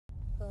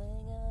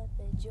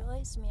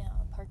Joyce,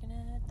 meow. Parking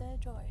at the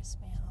Joyce,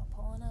 meow.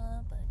 Pulling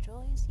up a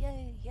Joyce,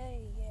 yay,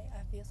 yay, yay.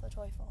 I feel so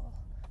joyful.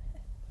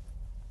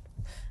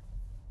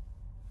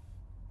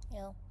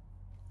 Meow.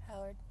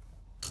 Howard.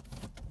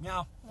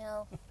 Meow.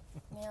 Meow.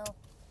 Meow.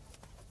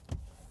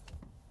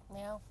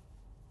 Meow.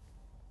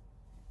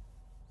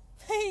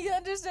 You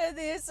understood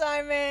the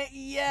assignment?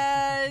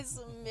 Yes!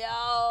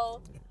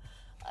 Meow.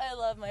 I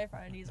love my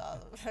friend. He's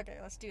awesome. Okay,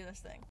 let's do this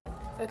thing.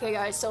 Okay,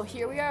 guys, so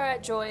here we are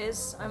at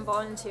Joy's. I'm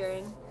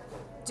volunteering.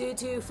 Due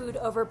to food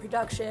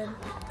overproduction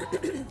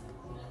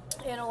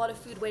and a lot of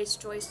food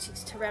waste, Joyce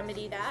seeks to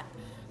remedy that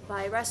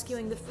by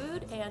rescuing the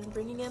food and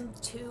bringing them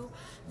to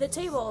the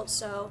table.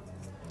 So,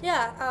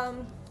 yeah,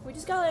 we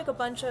just got like a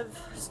bunch of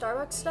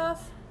Starbucks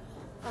stuff,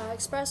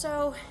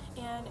 espresso,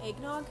 and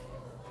eggnog.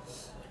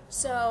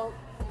 So,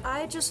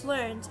 I just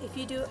learned if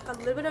you do a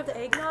little bit of the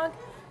eggnog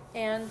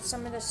and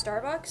some of the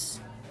Starbucks,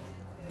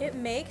 it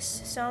makes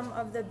some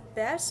of the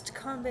best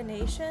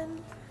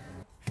combination.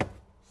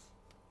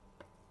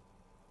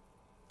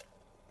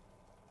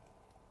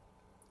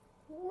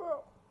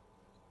 Whoa.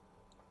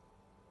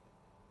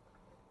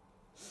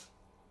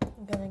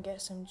 I'm gonna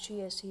get some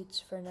chia seeds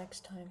for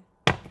next time,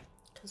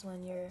 because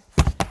when you're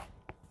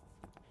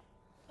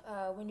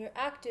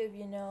active,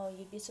 you know,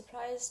 you'd be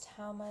surprised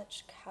how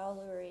much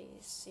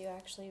calories you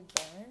actually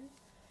burn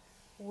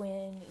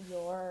when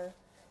you're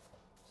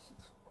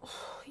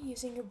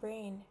using your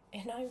brain.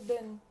 And I've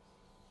been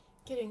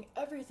getting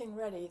everything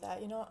ready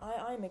that, you know,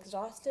 I'm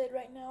exhausted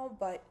right now,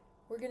 but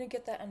we're gonna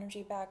get that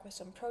energy back with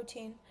some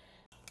protein.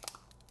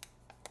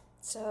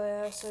 So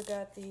I also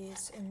got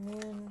these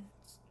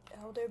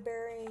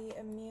elderberry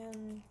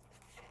immune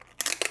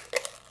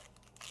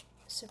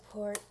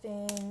support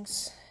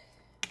things.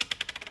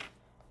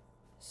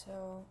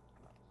 So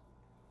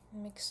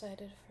I'm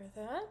excited for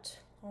that.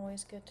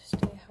 Always good to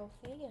stay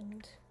healthy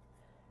and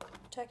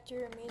protect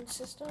your immune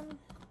system.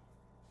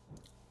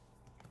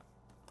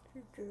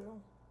 Good girl.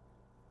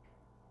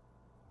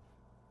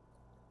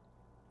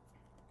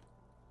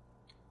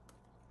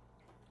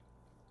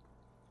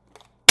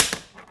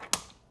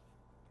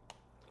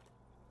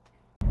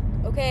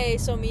 Okay,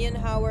 so me and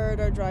Howard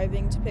are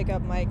driving to pick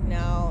up Mike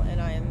now, and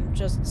I am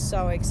just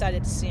so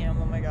excited to see him.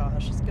 Oh my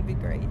gosh, it's gonna be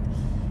great.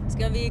 It's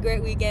gonna be a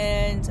great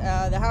weekend.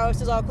 The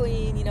house is all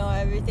clean, you know,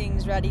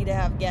 everything's ready to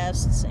have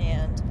guests,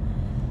 and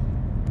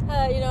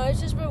you know, it's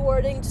just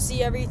rewarding to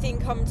see everything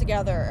come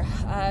together,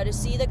 to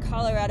see the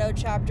Colorado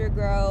chapter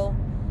grow,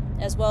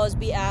 as well as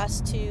be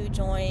asked to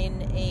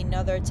join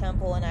another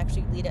temple and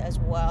actually lead it as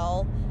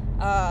well.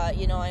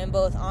 You know, I am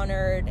both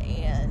honored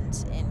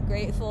and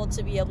grateful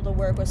to be able to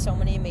work with so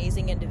many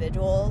amazing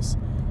individuals,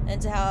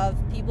 and to have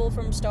people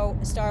from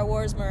Star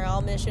Wars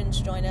Morale Missions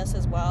join us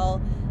as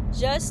well.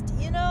 Just,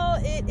 you know,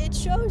 it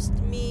shows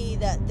me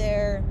that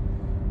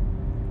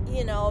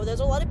you know,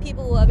 there's a lot of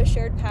people who have a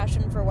shared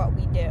passion for what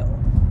we do.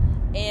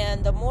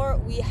 And the more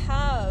we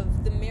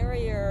have, the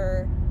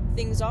merrier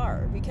things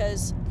are,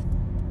 because,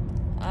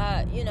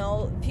 you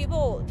know,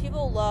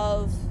 people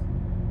love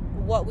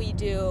what we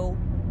do.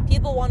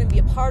 People want to be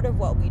a part of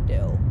what we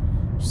do.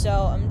 So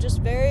I'm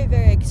just very,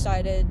 very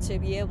excited to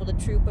be able to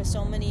troop with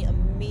so many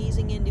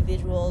amazing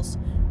individuals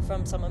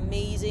from some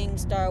amazing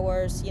Star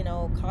Wars, you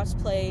know,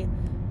 cosplay,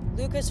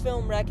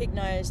 Lucasfilm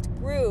recognized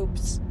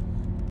groups.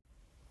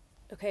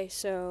 Okay,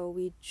 so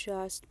we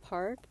just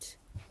parked,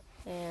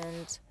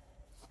 and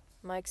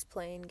Mike's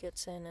plane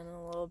gets in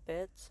a little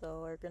bit,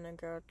 so we're gonna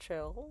go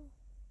chill,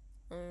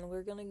 and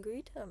we're gonna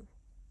greet him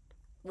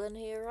when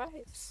he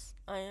arrives.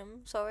 I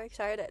am so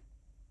excited.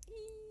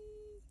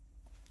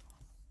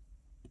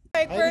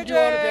 Mike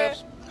Berger!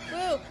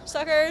 Woo!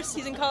 Suckers!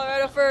 He's in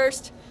Colorado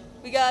first.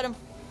 We got him.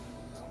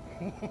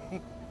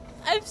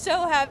 I'm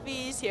so happy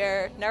he's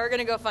here. Now we're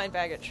gonna go find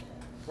baggage.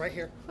 Right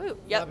here. Woo!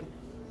 Yep.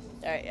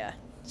 Alright, yeah.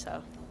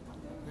 So.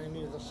 I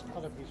need this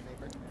other piece of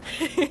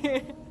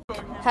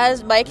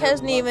paper. Mike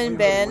hasn't even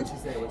been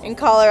in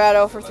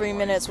Colorado for 3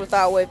 minutes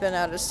without whipping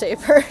out his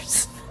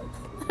papers.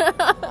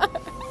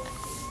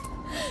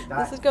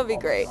 This is gonna be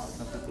great.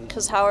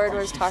 Because Howard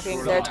was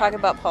they're talking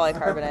about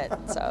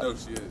polycarbonate, so.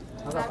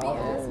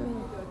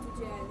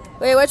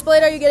 Wait, which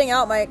blade are you getting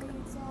out, Mike?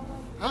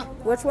 Huh?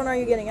 Which one are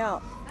you getting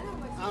out?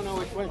 I don't know,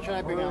 which one should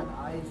I bring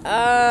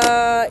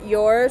out?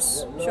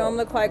 Yours. Show him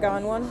the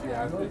Qui-Gon one.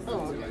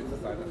 Oh,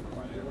 okay.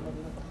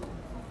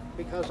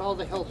 Because all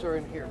the hilts are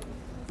in here.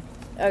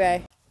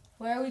 Okay.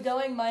 Where are we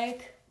going,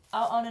 Mike?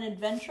 Out on an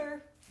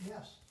adventure?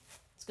 Yes.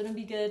 It's gonna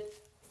be good.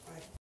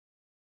 Right.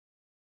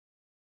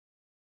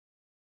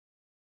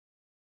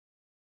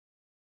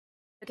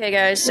 Okay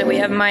guys, so we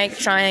have Mike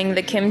trying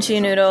the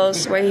kimchi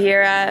noodles. We're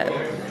here at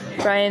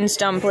Brian's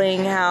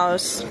Dumpling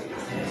House,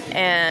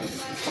 and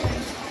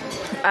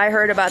I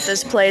heard about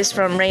this place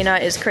from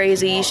Raina is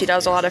Crazy. She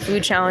does a lot of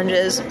food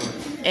challenges,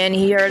 and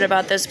he heard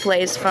about this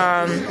place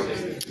from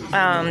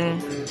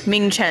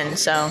Ming Chen.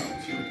 So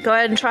go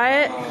ahead and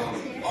try it.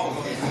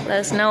 Let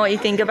us know what you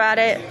think about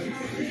it.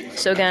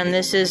 So again,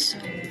 this is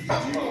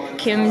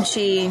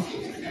kimchi.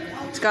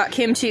 It's got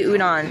kimchi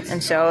udon,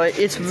 and so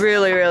it's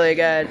really, really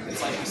good.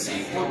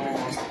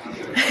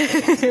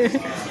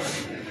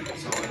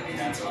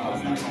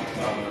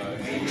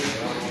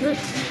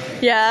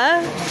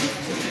 Yeah?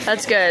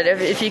 That's good.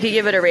 If you could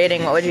give it a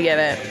rating, what would you give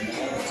it?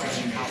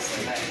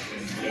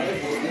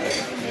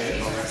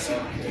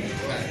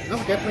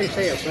 I'll definitely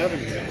say a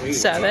 7 at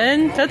least.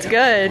 7? That's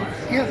good.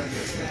 Yeah.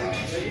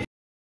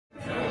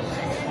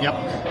 Yep.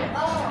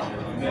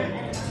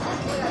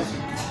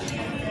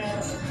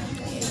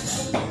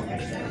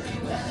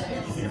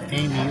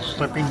 Amy's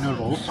slipping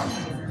noodles.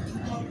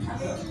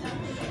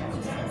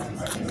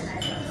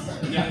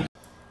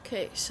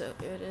 Okay, so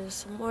it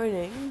is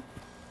morning.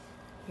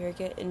 We're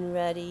getting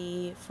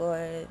ready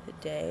for the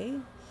day.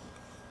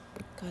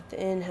 Got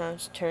the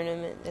in-house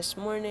tournament this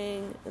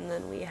morning, and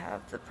then we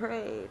have the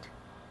parade.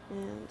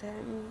 And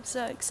I'm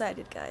so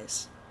excited,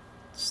 guys.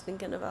 Just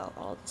thinking about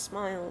all the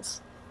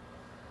smiles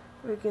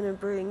we're gonna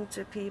bring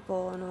to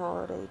people on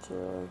holiday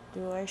tour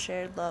through our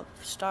shared love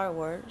of Star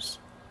Wars.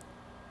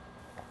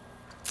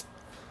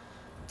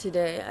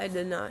 Today I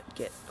did not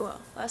get,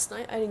 last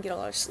night I didn't get a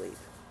lot of sleep,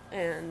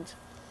 and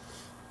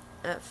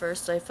at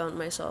first I found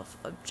myself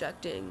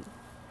objecting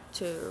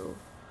to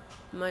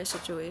my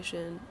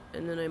situation,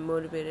 and then I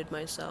motivated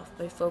myself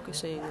by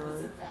focusing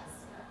on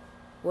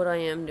what I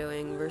am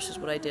doing versus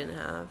what I didn't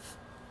have,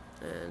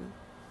 and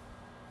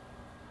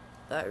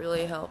that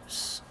really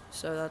helps.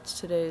 So that's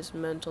today's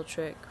mental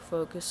trick.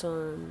 Focus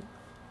on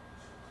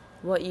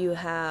what you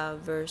have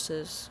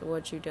versus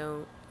what you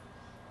don't.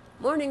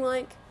 Morning,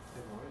 Mike.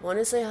 Want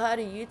to say hi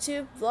to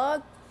YouTube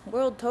vlog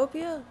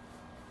Worldtopia?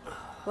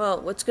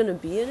 Well, what's gonna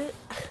be in it?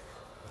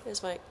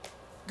 Here's Mike.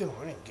 Good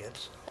morning,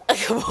 kids.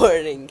 Good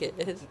morning,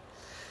 kids.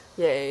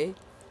 Yay.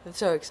 I'm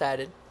so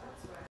excited.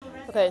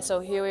 Okay, so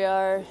here we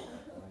are.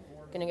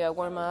 Gonna go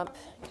warm up,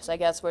 because I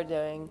guess we're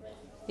doing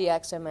the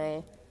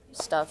XMA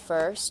stuff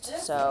first.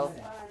 So,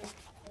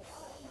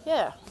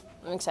 yeah,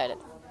 I'm excited.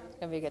 It's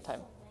gonna be a good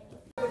time.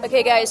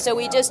 Okay, guys, so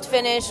we just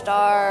finished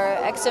our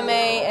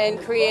XMA and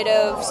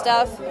creative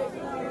stuff.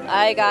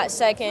 I got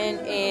second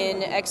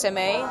in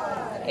XMA,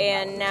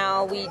 and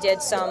now we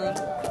did some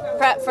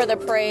prep for the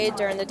parade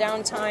during the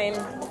downtime.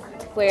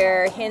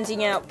 We're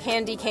handing out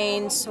candy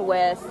canes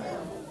with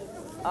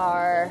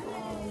our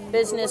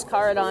business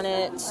card on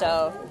it,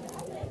 so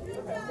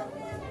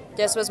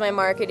this was my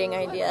marketing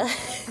idea.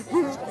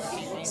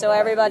 So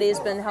everybody's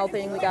been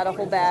helping. We got a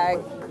whole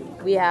bag.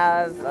 We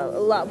have a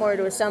lot more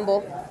to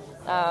assemble.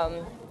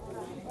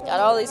 Got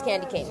all these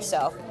candy canes,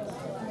 so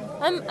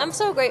I'm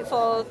so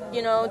grateful,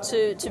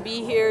 to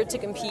be here, to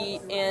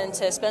compete, and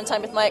to spend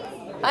time with Mike.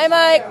 Hi,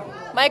 Mike!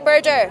 Mike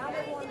Berger!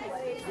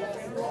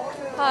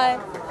 Hi.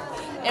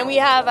 And we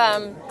have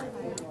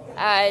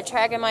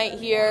Tragamite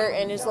here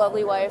and his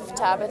lovely wife,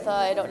 Tabitha.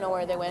 I don't know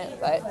where they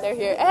went, but they're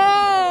here.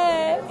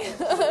 Hey!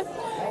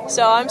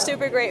 So I'm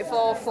super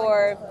grateful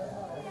for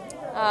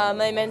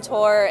my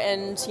mentor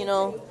and,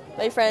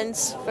 my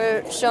friends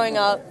for showing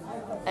up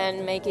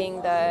and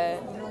making the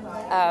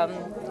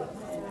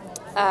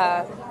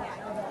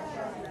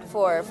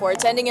for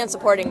attending and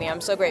supporting me.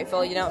 I'm so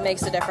grateful. It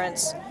makes a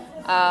difference.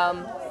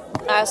 I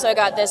also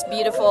got this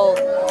beautiful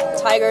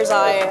tiger's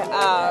eye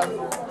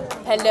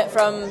pendant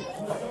from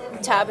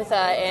Tabitha,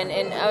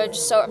 and I'm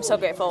so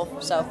grateful.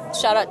 So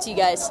shout out to you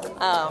guys.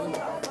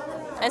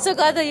 I'm so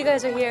glad that you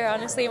guys are here.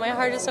 Honestly, my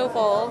heart is so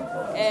full,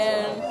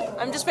 and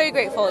I'm just very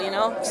grateful.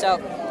 So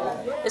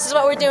this is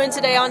what we're doing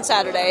today on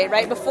Saturday,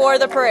 right before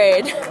the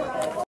parade.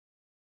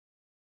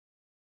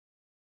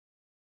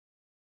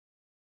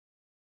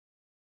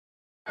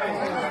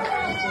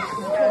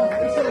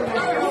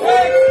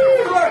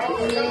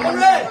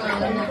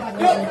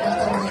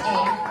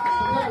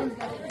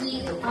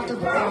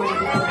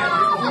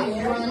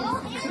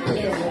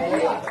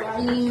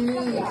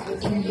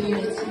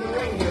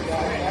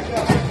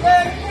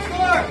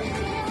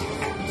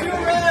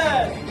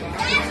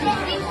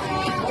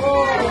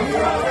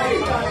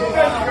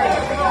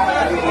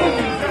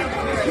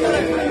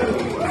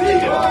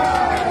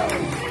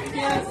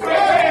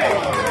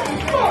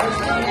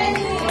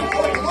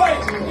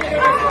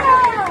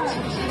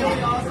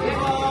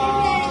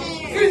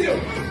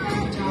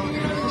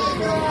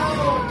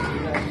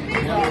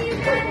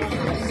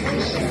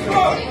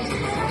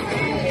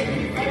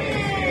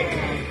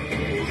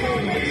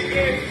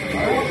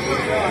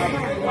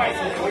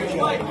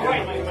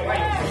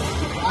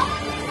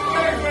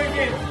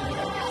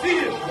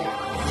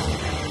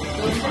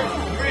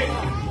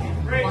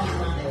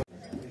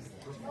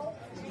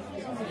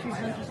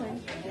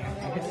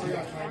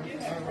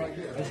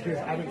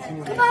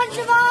 Come on,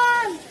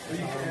 Siobhan!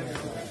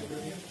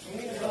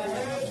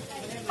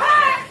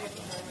 Ah!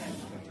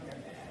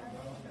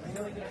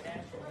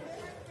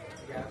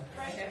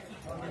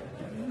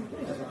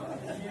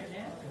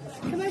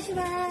 Come on,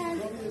 Siobhan!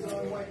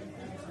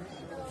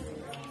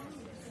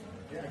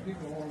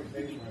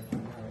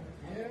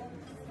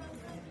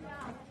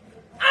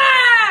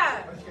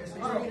 Ah!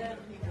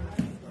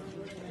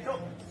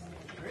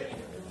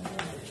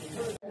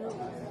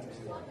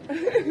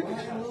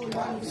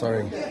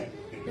 Sorry.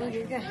 No,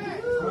 you're good.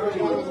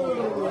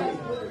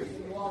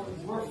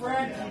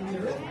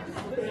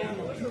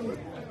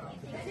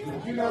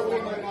 You know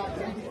what might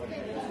happen?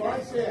 So I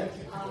said,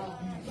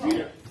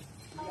 here.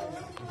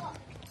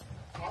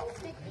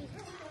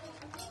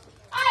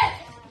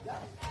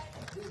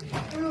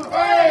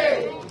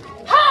 Hey!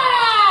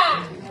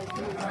 Ha!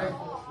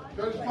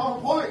 Those are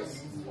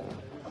points.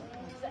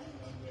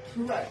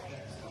 Correct.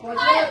 Like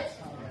that.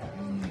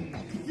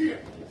 Here.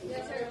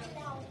 Yes, sir.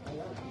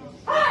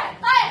 Hey!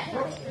 Hey!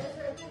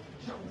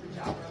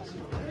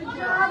 Good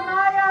job,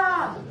 Maya!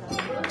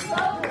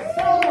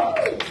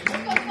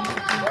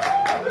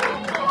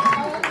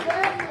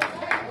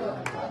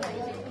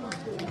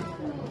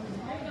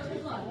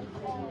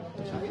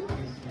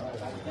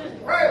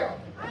 Right.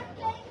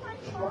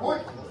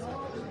 Point.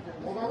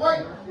 Hold on,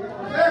 wait.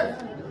 There.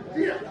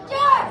 Here.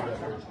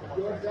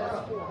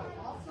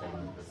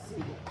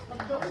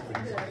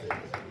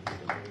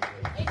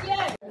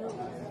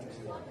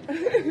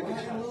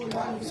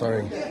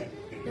 Sorry.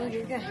 No,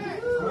 you're good.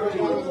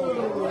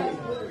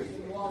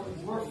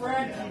 We're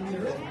friends.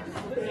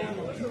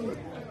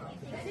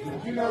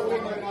 You know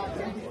what might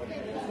happen?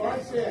 So I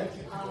said,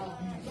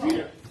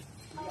 here.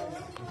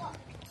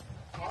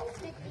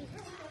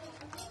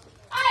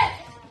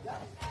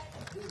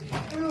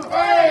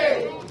 Hey!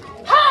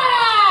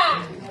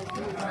 Ha!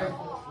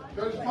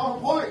 Those are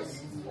points.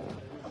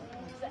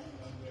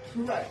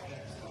 Correct.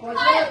 Like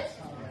that.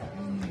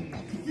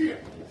 Here.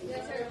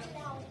 Yes, sir.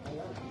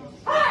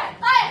 Hey!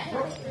 Hey!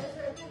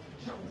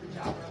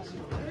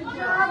 Good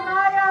job,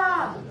 Maya!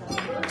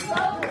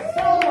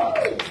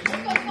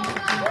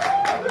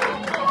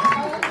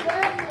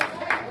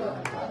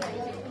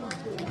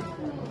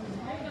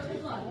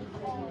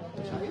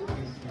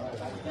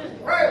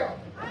 Right.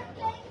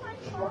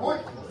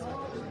 Point.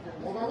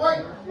 Hold on,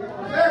 wait.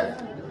 There.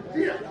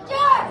 Here.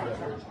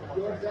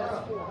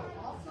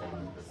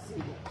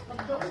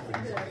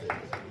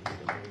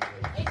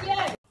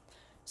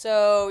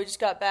 So we just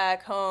got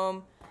back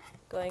home,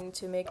 going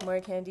to make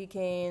more candy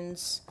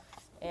canes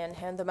and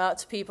hand them out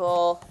to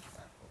people.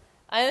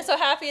 I am so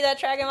happy that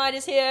Dragonmite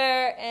is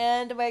here,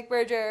 and Mike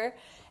Berger,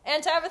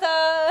 and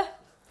Tabitha.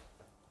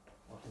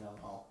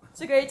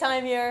 It's a great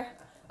time here.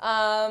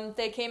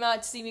 They came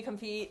out to see me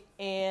compete,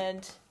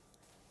 and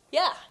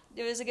yeah,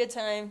 it was a good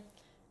time.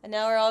 And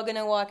now we're all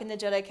gonna walk in the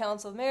Jedi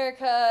Council of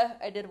America.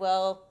 I did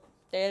well.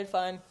 They had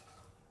fun.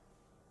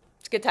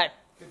 It's a good time.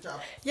 Good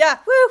job. Yeah,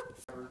 woo!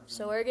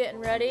 So we're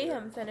getting ready.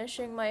 I'm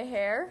finishing my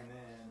hair.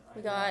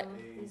 We got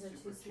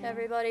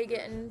everybody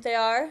getting, they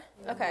are?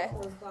 Okay.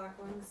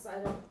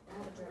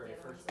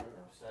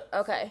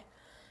 Okay.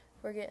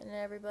 We're getting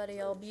everybody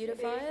all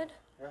beautified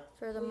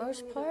for the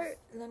most part.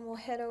 And then we'll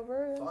head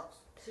over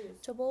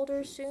to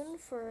Boulder soon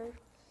for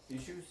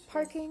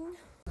parking.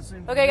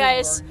 Okay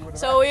guys,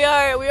 so we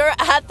are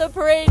at the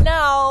parade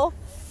now,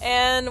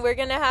 and we're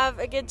gonna have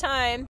a good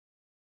time.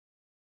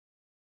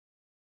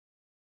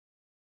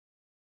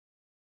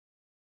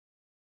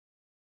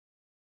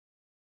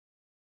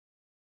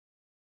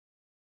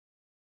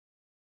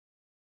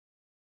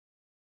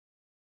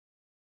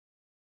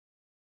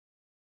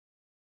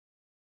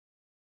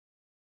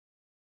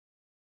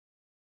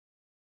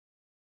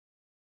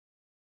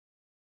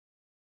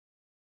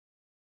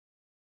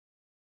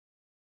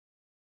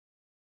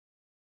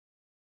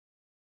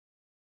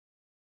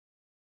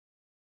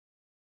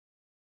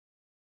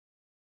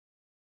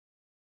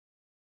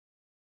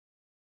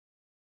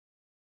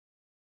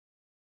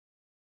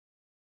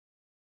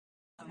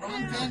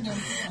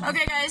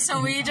 Okay guys,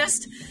 so we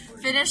just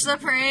finished the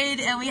parade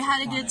and we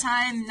had a good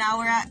time. Now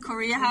we're at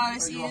Korea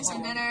House eating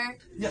some dinner.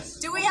 Yes.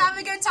 Do we have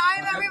a good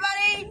time,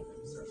 everybody?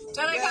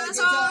 Jedi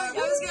Council, that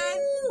was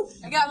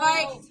good. We got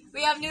Mike.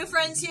 We have new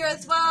friends here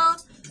as well.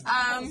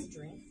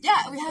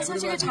 Yeah, we had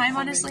such a good time,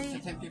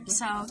 honestly.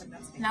 So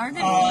now we're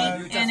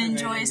gonna eat and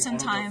enjoy some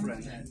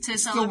time to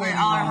celebrate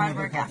all our hard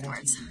work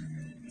afterwards.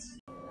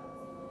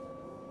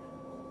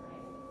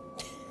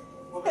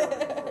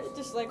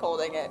 Just like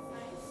holding it.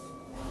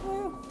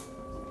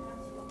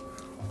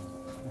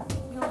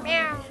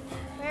 Meow.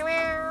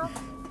 Meow.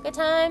 Good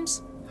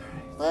times.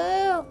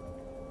 Woo.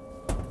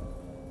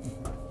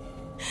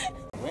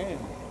 Wind.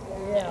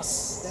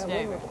 Yes. That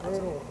wind was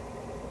brutal.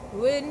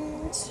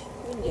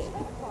 Windy.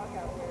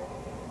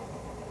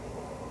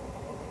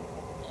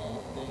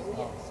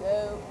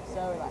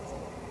 So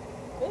relaxing.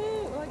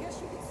 Ooh, well, I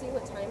guess you can see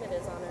what time it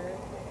is on her.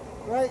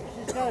 Right,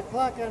 she's got a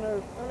clock on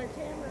her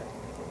Camera.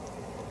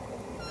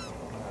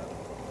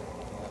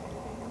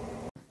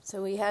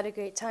 So we had a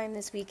great time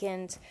this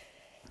weekend,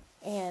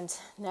 and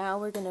now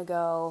we're gonna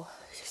go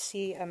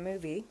see a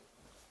movie.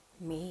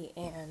 Me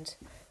and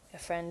a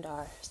friend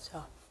are,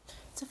 so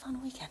it's a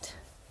fun weekend.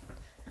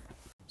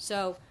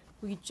 So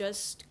we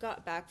just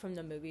got back from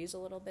the movies a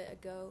little bit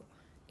ago,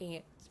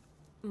 and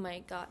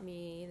Mike got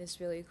me this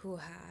really cool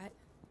hat.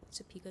 It's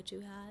a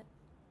Pikachu hat.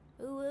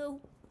 Ooh,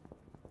 ooh.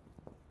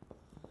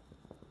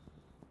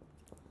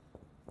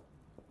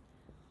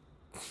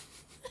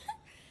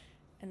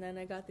 And then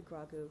I got the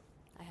Grogu.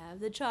 I have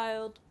the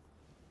child.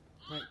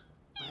 Right.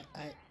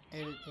 I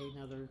added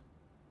another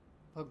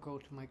Pogo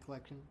to my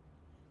collection.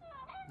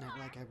 Not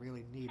like I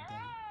really need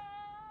them.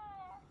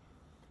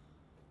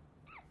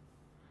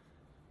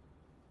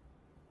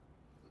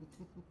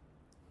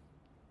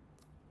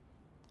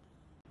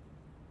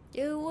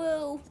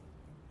 Ooh,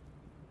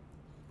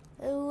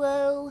 ooh,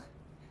 ooh,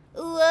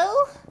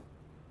 ooh.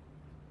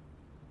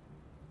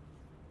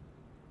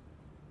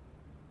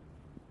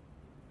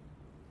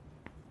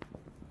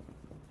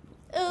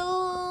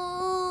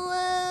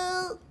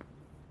 Ooh.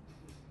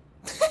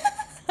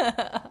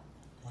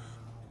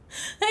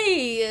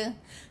 Hey,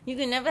 you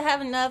can never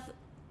have enough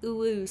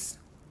ooh-woos.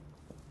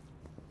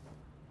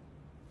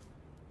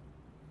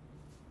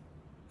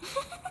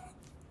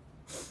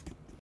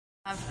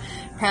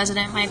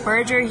 President Mike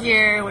Berger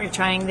here. We're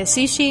trying the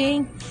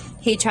sushi.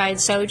 He tried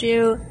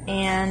soju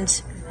and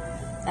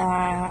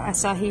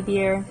Asahi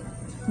beer.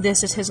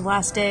 This is his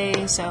last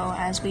day, so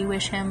as we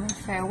wish him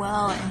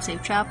farewell and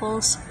safe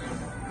travels,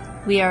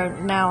 we are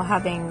now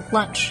having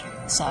lunch.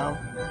 So,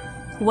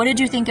 what did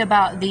you think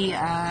about the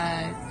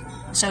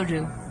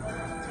soju?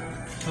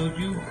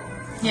 Soju?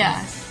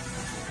 Yeah.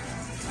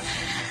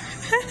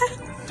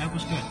 That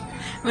was good.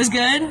 It was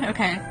good?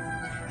 Okay.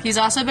 He's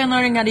also been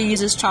learning how to use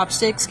his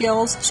chopstick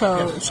skills,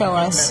 so Yes, show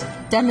us.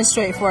 better.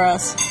 Demonstrate for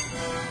us.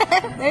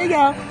 There you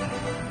go.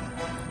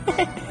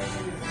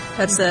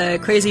 That's the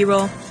crazy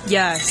roll.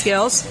 Yeah,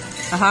 skills.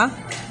 Uh-huh.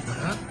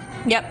 Uh-huh.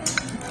 Yep.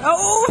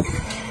 Oh!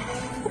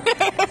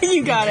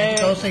 You got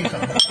Go it. say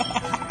something.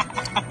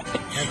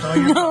 That's all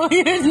your No,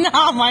 it's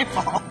not my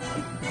fault.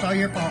 It's all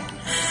your fault.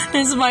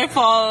 It's my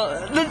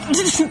fault.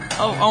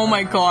 Oh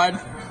my god.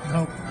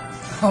 No.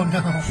 Oh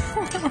no.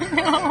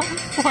 No.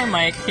 Poor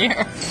Mike.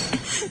 Here.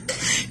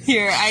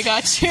 Here, I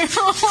got you.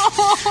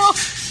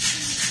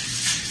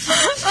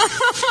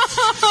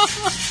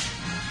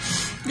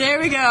 There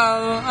we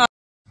go.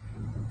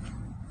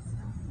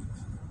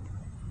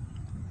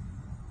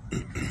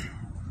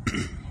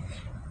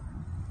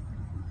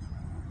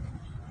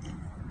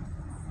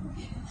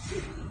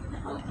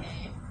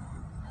 Okay.